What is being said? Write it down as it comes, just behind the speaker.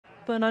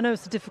Bernd, I know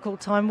it's a difficult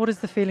time. What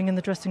is the feeling in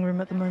the dressing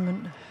room at the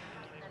moment?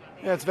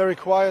 Yeah, it's very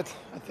quiet.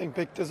 I think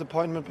big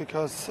disappointment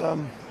because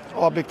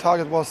our big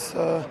target was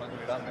to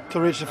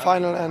reach the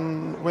final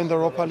and win the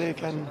Europa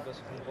League, and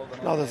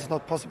now this is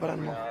not possible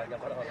anymore.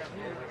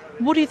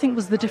 What do you think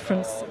was the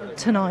difference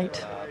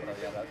tonight?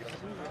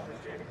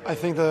 I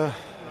think the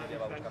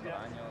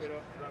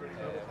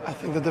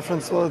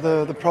difference, or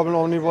the problem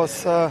only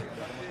was that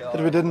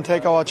we didn't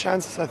take our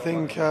chances. I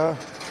think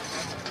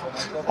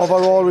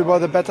overall we were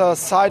the better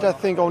side. I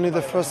think only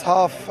the first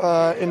half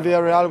in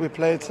Villarreal we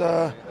played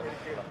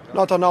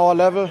not on our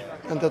level,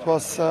 and that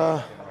was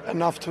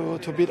enough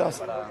to beat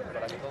us.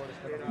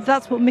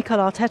 That's what Mikel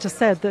Arteta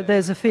said, that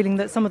there's a feeling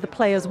that some of the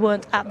players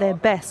weren't at their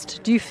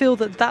best. Do you feel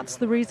that that's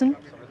the reason?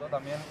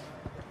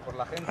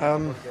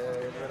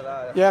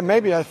 Yeah,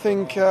 maybe. I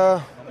think,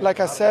 like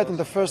I said, in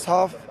the first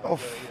half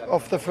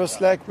of the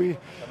first leg,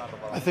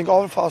 I think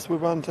all of us, we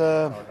weren't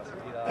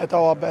at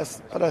our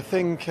best. But I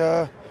think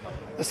the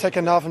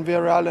second half in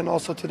Villarreal and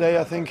also today,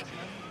 I think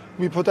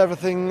we put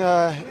everything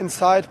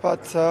inside,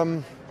 but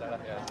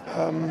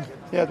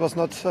it was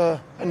not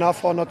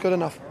enough or not good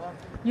enough.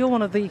 You're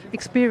one of the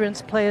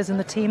experienced players in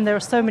the team. There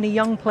are so many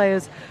young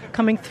players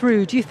coming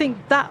through. Do you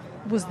think that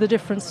was the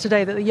difference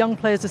today, that the young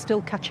players are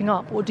still catching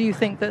up, or do you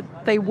think that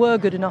they were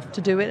good enough to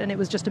do it and it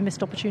was just a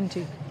missed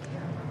opportunity?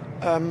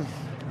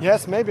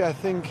 Yes, maybe. I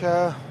think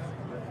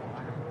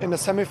in the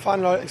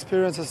semi-final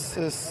experience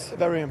is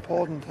very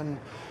important, and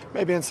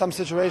maybe in some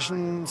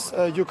situations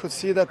you could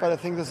see that, but I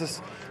think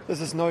this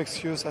is no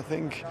excuse. I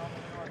think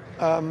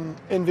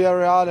in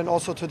Villarreal and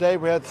also today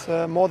we had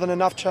more than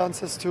enough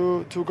chances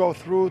to go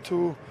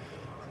through.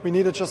 We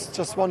needed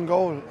just one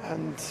goal,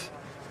 and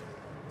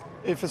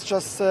if it's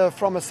just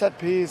from a set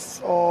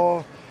piece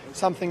or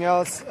something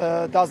else,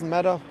 doesn't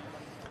matter.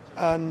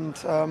 And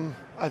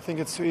I think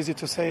it's too easy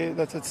to say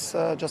that it's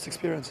just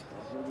experience.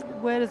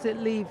 Where does it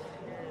leave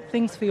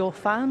things for your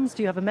fans?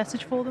 Do you have a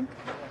message for them?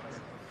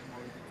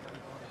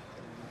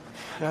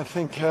 Yeah, I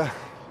think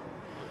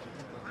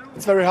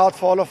it's very hard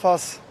for all of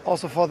us,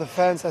 also for the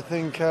fans. I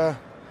think,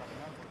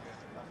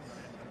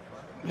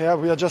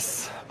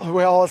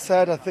 we're all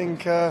sad. I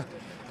think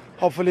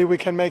hopefully we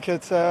can make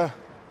it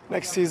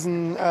next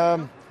season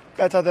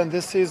better than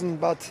this season,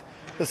 but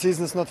the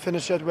season is not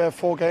finished yet. We have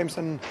 4 games,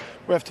 and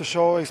we have to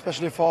show,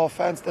 especially for our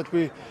fans, that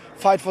we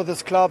fight for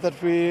this club, that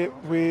we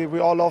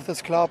all love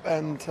this club,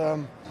 and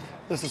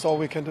this is all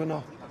we can do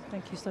now.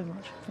 Thank you so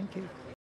much. Thank you.